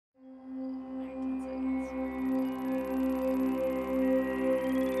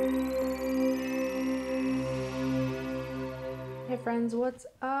friends, what's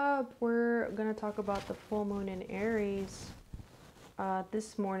up? We're gonna talk about the full moon in Aries.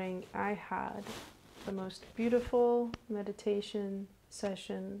 This morning I had the most beautiful meditation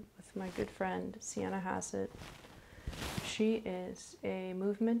session with my good friend Sienna Hassett. She is a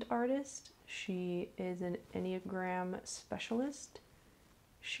movement artist. She is an Enneagram specialist.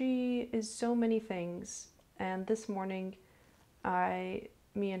 She is so many things. And this morning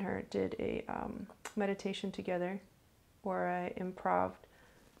me and her did a meditation together where I improv'd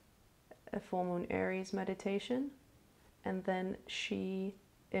a full moon Aries meditation, and then she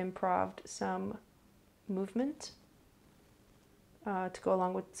improv'd some movement to go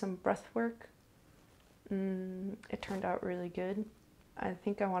along with some breath work. It turned out really good. I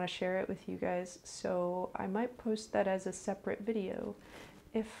think I want to share it with you guys, so I might post that as a separate video.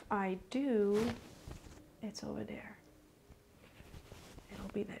 If I do, it's over there. It'll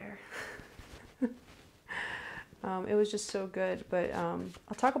be there. It was just so good, but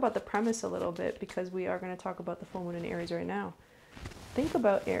I'll talk about the premise a little bit because we are going to talk about the full moon in Aries right now. Think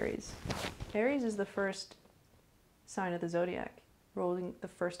about Aries. Aries is the first sign of the zodiac, ruling the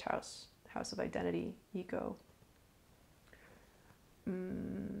first house, house of identity, ego.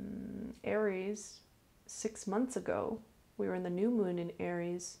 Aries, 6 months ago, we were in the new moon in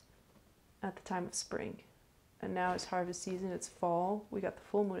Aries at the time of spring. And now it's harvest season, it's fall, we got the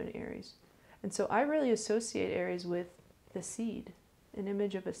full moon in Aries. And so I really associate Aries with the seed, an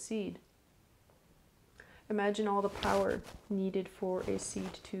image of a seed. Imagine all the power needed for a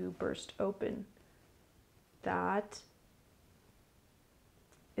seed to burst open. That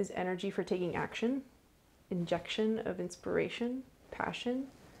is energy for taking action, injection of inspiration, passion,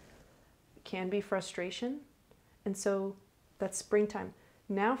 can be frustration. And so that's springtime.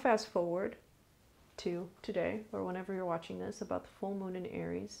 Now fast forward to today, or whenever you're watching this, about the full moon in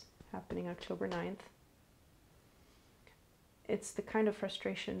Aries, happening October 9th. It's the kind of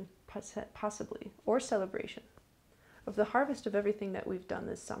frustration, possibly, or celebration, of the harvest of everything that we've done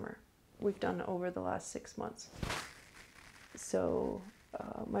this summer. We've done over the last 6 months. So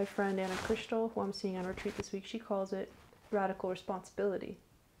my friend Anna Crystal, who I'm seeing on retreat this week, she calls it radical responsibility.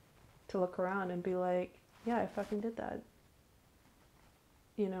 To look around and be like, yeah, I fucking did that.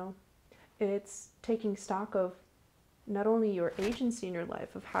 You know, it's taking stock of not only your agency in your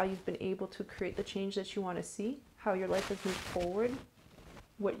life, of how you've been able to create the change that you want to see, how your life has moved forward,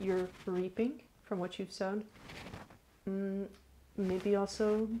 what you're reaping from what you've sown. Maybe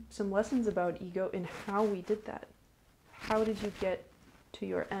also some lessons about ego and how we did that. How did you get to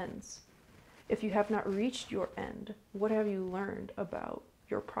your ends? If you have not reached your end, what have you learned about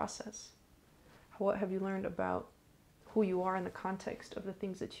your process? What have you learned about who you are in the context of the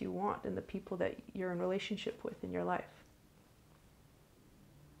things that you want and the people that you're in relationship with in your life?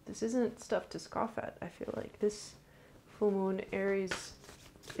 This isn't stuff to scoff at, I feel like. This full moon Aries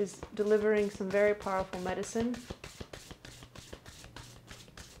is delivering some very powerful medicine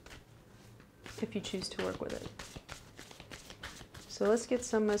if you choose to work with it. So let's get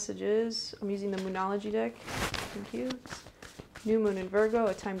some messages. I'm using the Moonology deck. Thank you. New moon in Virgo,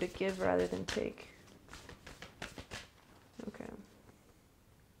 a time to give rather than take. Okay.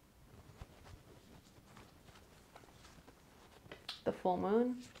 The full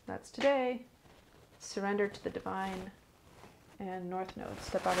moon, that's today. Surrender to the divine. And North Node,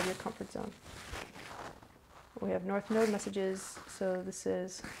 step out of your comfort zone. We have North Node messages, so this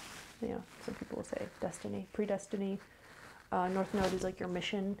is, you know, some people will say destiny, predestiny. North Node is like your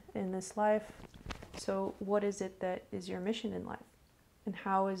mission in this life. So what is it that is your mission in life? And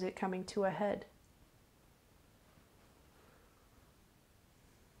how is it coming to a head?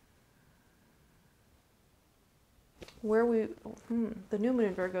 The new moon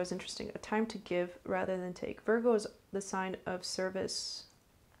in Virgo is interesting. A time to give rather than take. Virgo is the sign of service.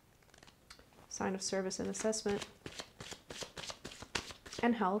 Sign of service and assessment.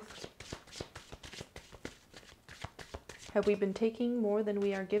 And health. Have we been taking more than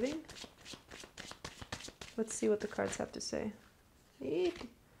we are giving? Let's see what the cards have to say. Eek.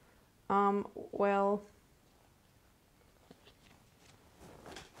 Well,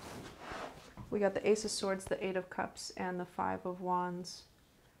 we got the Ace of Swords, the Eight of Cups, and the Five of Wands.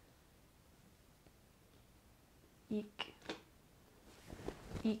 Eek.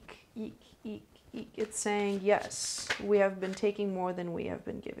 Eek, eek, eek, eek. It's saying, yes, we have been taking more than we have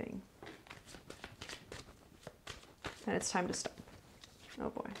been giving. And it's time to stop. Oh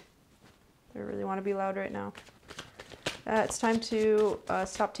boy. I really want to be loud right now. It's time to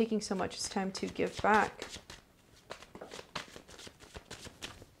stop taking so much. It's time to give back.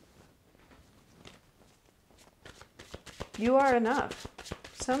 You are enough.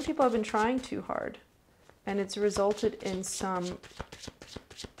 Some people have been trying too hard. And it's resulted in some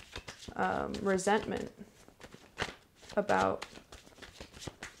resentment about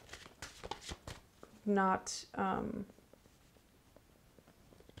not...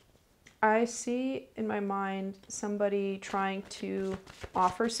 I see in my mind somebody trying to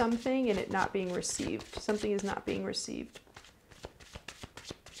offer something and it not being received. Something is not being received.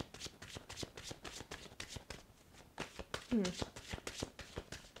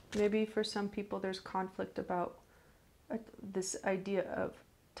 Maybe for some people there's conflict about this idea of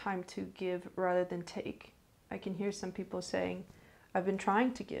time to give rather than take. I can hear some people saying, I've been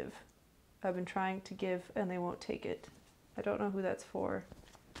trying to give. I've been trying to give and they won't take it. I don't know who that's for.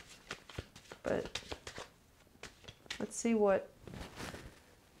 But let's see what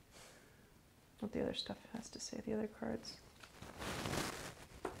the other stuff has to say, the other cards.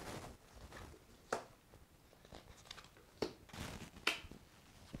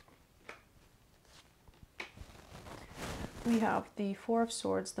 We have the Four of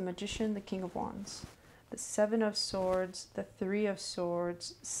Swords, the Magician, the King of Wands, the Seven of Swords, the Three of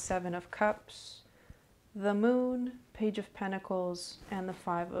Swords, Seven of Cups, the Moon, Page of Pentacles, and the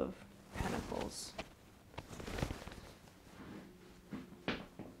Five of Pentacles.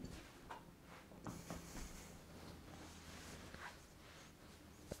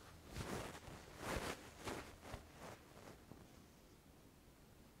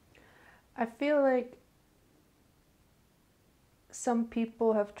 I feel like some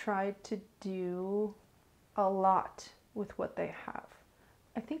people have tried to do a lot with what they have.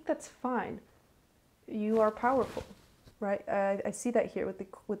 I think that's fine. You are powerful, right? I see that here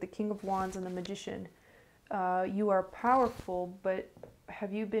with the King of Wands and the Magician. You are powerful, but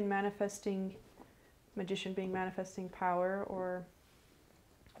have you been manifesting, Magician being manifesting power, or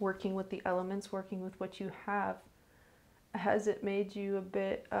working with the elements, working with what you have? Has it made you a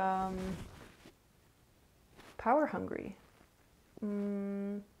bit power hungry?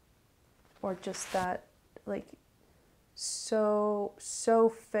 Or just that, like, so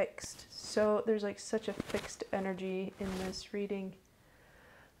fixed. So there's like such a fixed energy in this reading.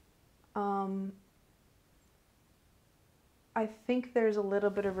 I think there's a little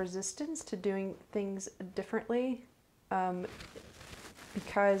bit of resistance to doing things differently,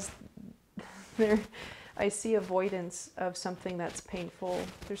 because I see avoidance of something that's painful.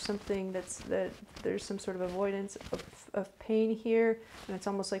 There's something there's some sort of avoidance of pain here, and it's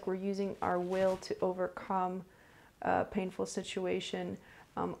almost like we're using our will to overcome a painful situation.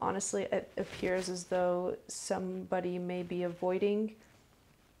 Honestly, it appears as though somebody may be avoiding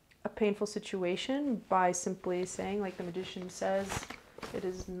a painful situation by simply saying, like the Magician says, it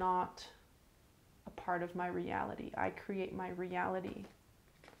is not a part of my reality. I create my reality.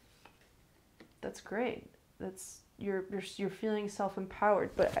 That's great. That's you're feeling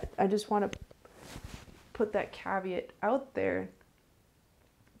self-empowered, but I just want to put that caveat out there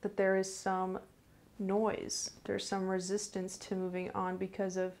that there is some noise. There's some resistance to moving on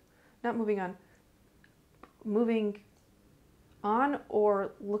because of moving on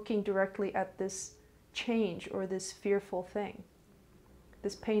or looking directly at this change or this fearful thing,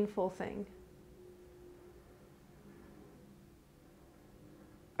 this painful thing.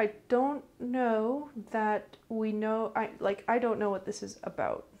 I don't know that we know, I don't know what this is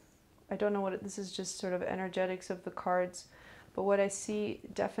about. I don't know what this is, just sort of energetics of the cards. But what I see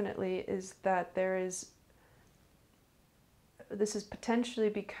definitely is that this is potentially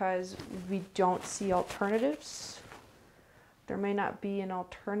because we don't see alternatives. There may not be an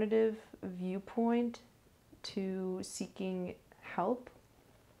alternative viewpoint to seeking help.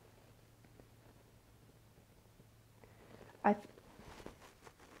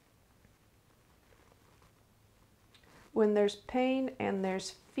 When there's pain and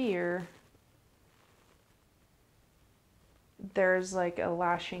there's fear, there's like a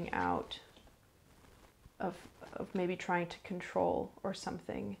lashing out of maybe trying to control or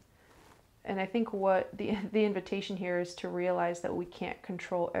something. And I think what the invitation here is to realize that we can't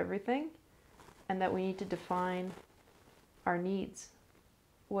control everything and that we need to define our needs.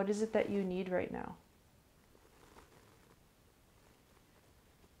 What is it that you need right now?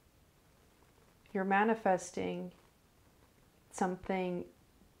 You're manifesting something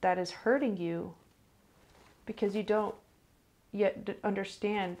that is hurting you because you don't yet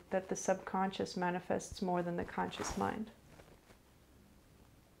understand that the subconscious manifests more than the conscious mind.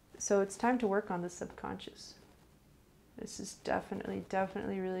 So it's time to work on the subconscious. This is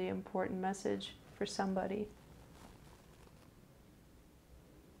definitely really important message for somebody.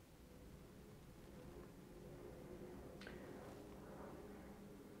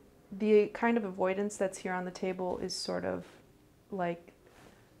 The kind of avoidance that's here on the table is sort of like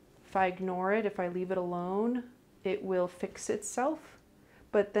if I ignore it, if I leave it alone, it will fix itself.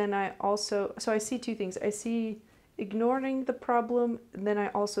 But then I also, so I see two things. I see ignoring the problem, and then I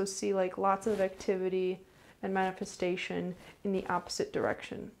also see like lots of activity and manifestation in the opposite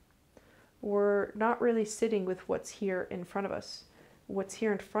direction. We're not really sitting with what's here in front of us. What's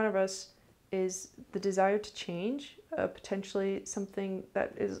here in front of us is the desire to change, potentially something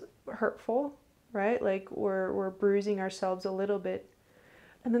that is hurtful, right? Like we're bruising ourselves a little bit.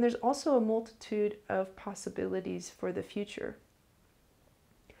 And then there's also a multitude of possibilities for the future.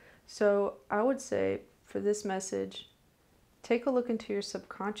 So I would say for this message, take a look into your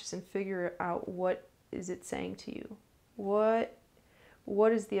subconscious and figure out what is it saying to you.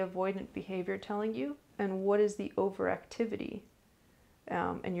 What is the avoidant behavior telling you, and what is the overactivity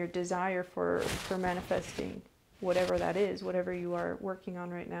and your desire for manifesting whatever that is, whatever you are working on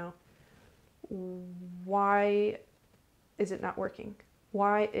right now. Why is it not working?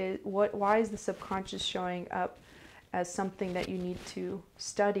 Why is the subconscious showing up as something that you need to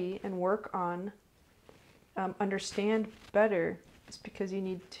study and work on, understand better? It's because you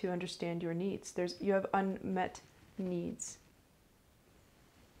need to understand your needs. You have unmet needs.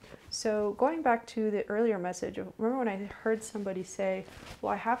 So going back to the earlier message, remember when I heard somebody say,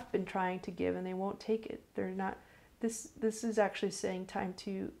 well, I have been trying to give and they won't take it. They're not, this is actually saying time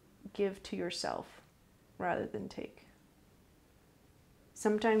to give to yourself rather than take.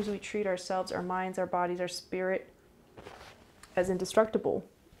 Sometimes we treat ourselves, our minds, our bodies, our spirit as indestructible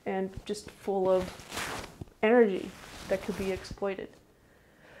and just full of energy that could be exploited.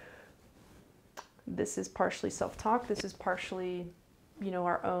 This is partially self-talk. This is partially,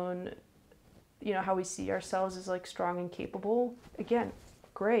 our own, how we see ourselves as like strong and capable. Again,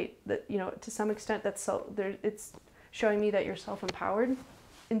 great. That, to some extent, it's showing me that you're self-empowered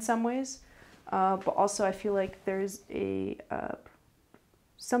in some ways. But also I feel like there's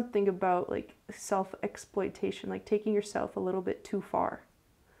something about like self-exploitation, like taking yourself a little bit too far.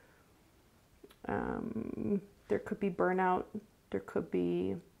 There could be burnout. There could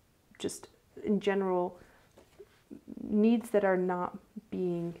be just in general needs that are not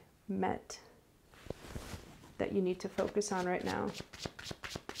being met that you need to focus on right now.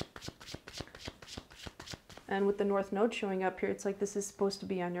 And with the North Node showing up here, it's like this is supposed to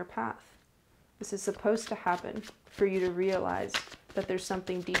be on your path. This is supposed to happen for you to realize that there's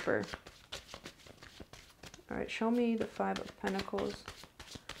something deeper. All right, show me the Five of Pentacles.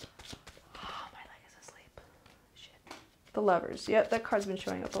 Oh, my leg is asleep. Shit. The Lovers. Yep, that card's been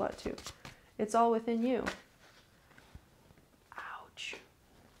showing up a lot too. It's all within you. Ouch.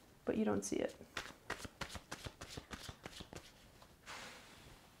 But you don't see it.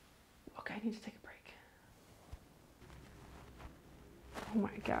 Okay, I need to take a break. Oh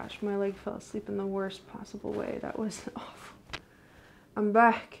my gosh, my leg fell asleep in the worst possible way. That was awful. I'm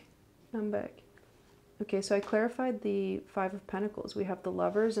back. Okay, so I clarified the Five of Pentacles. We have the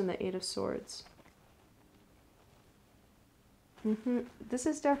Lovers and the Eight of Swords. This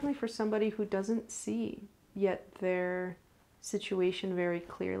is definitely for somebody who doesn't see yet their situation very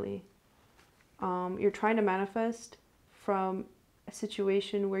clearly. You're trying to manifest from a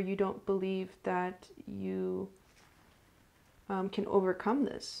situation where you don't believe that you can overcome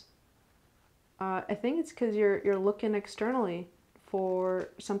this. I think it's because you're looking externally for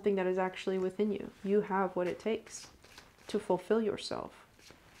something that is actually within you. You have what it takes to fulfill yourself.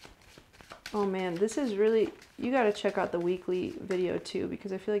 Oh man, this is really, you got to check out the weekly video too,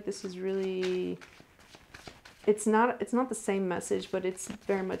 because I feel like this is really, it's not the same message, but it's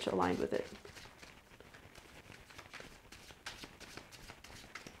very much aligned with it.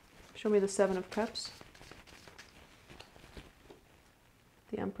 Show me the Seven of Cups.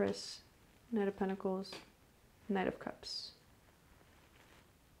 The Empress, Knight of Pentacles, Knight of Cups.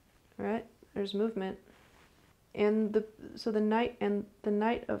 All right, there's movement. And the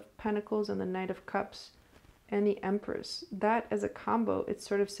Knight of Pentacles and the Knight of Cups and the Empress, that as a combo, it's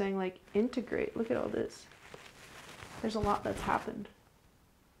sort of saying like integrate. Look at all this. There's a lot that's happened.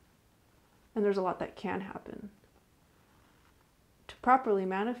 And there's a lot that can happen. To properly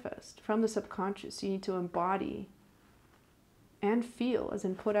manifest from the subconscious, you need to embody and feel, as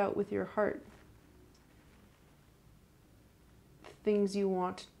in put out with your heart, things you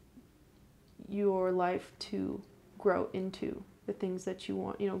want your life to grow into, the things that you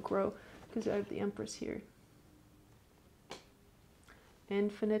want, grow, because I have the Empress here.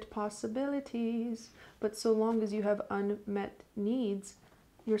 Infinite possibilities. But so long as you have unmet needs,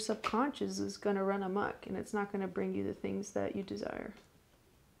 your subconscious is going to run amok, and it's not going to bring you the things that you desire.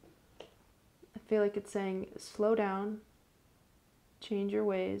 I feel like it's saying slow down, change your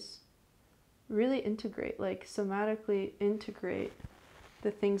ways, really integrate, like somatically integrate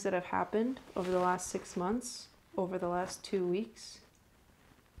the things that have happened over the last 6 months, over the last 2 weeks.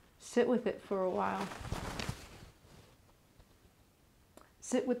 Sit with it for a while.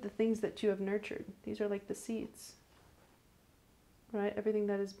 Sit with the things that you have nurtured. These are like the seeds, right? Everything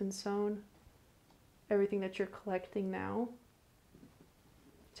that has been sown, everything that you're collecting now.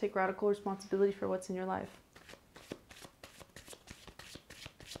 Take radical responsibility for what's in your life.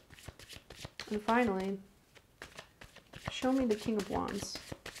 And finally, show me the King of Wands.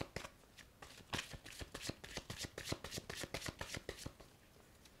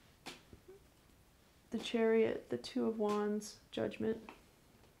 The Chariot, the Two of Wands, Judgment.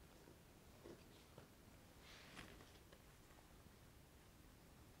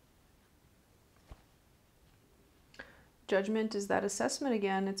 Judgment is that assessment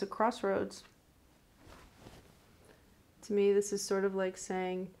again. It's a crossroads. To me, this is sort of like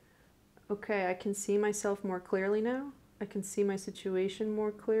saying, okay, I can see myself more clearly now. I can see my situation more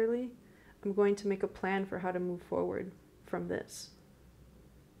clearly. I'm going to make a plan for how to move forward from this.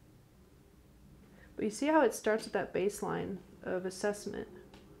 But you see how it starts with that baseline of assessment.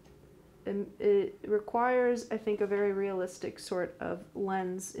 And it requires, I think, a very realistic sort of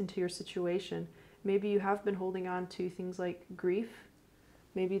lens into your situation. Maybe you have been holding on to things like grief.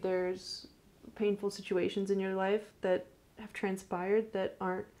 Maybe there's painful situations in your life that have transpired that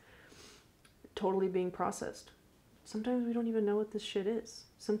aren't totally being processed. Sometimes we don't even know what this shit is.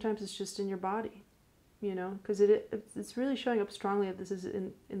 Sometimes it's just in your body, you know, because it's really showing up strongly that this is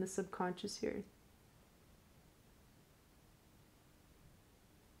in the subconscious here.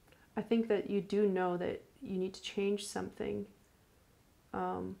 I think that you do know that you need to change something.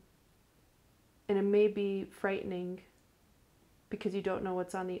 And it may be frightening because you don't know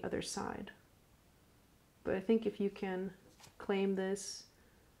what's on the other side. But I think if you can claim this,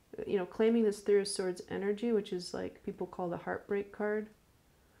 you know, claiming this Three of Swords energy, which is like people call the heartbreak card.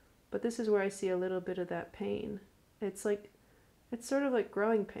 But this is where I see a little bit of that pain. It's like, it's sort of like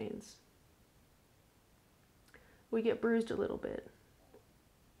growing pains. We get bruised a little bit.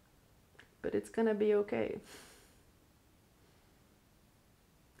 But it's gonna be okay.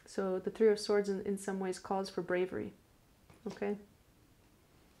 So the Three of Swords in some ways calls for bravery, okay?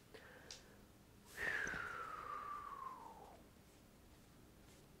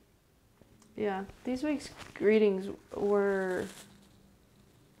 Yeah, these week's readings were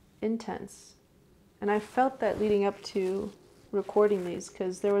intense. And I felt that leading up to recording these,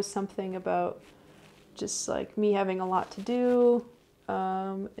 because there was something about just like me having a lot to do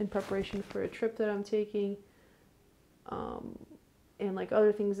in preparation for a trip that I'm taking. And like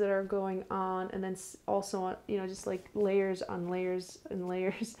other things that are going on, and then also, you know, just like layers on layers and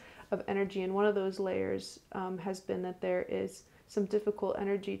layers of energy. And one of those layers has been that there is some difficult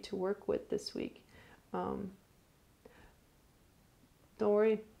energy to work with this week. Don't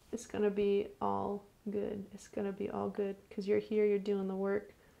worry, it's gonna be all good. It's gonna be all good because you're here, you're doing the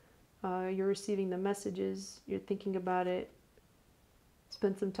work, you're receiving the messages, you're thinking about it.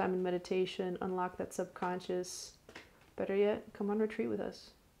 Spend some time in meditation, unlock that subconscious. Better yet, come on retreat with us.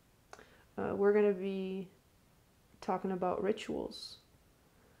 We're going to be talking about rituals,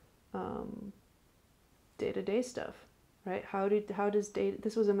 day-to-day stuff, right? How does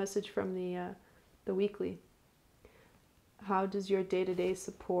this was a message from the weekly. How does your day-to-day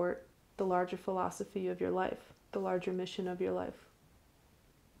support the larger philosophy of your life, the larger mission of your life?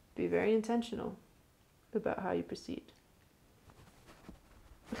 Be very intentional about how you proceed.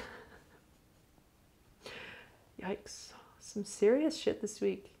 Yikes. Some serious shit this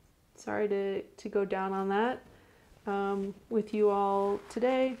week. Sorry to go down on that with you all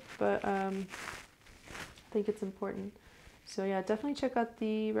today, but I think it's important. So yeah, definitely check out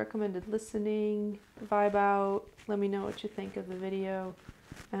the recommended listening, vibe out, let me know what you think of the video,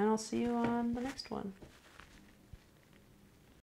 and I'll see you on the next one.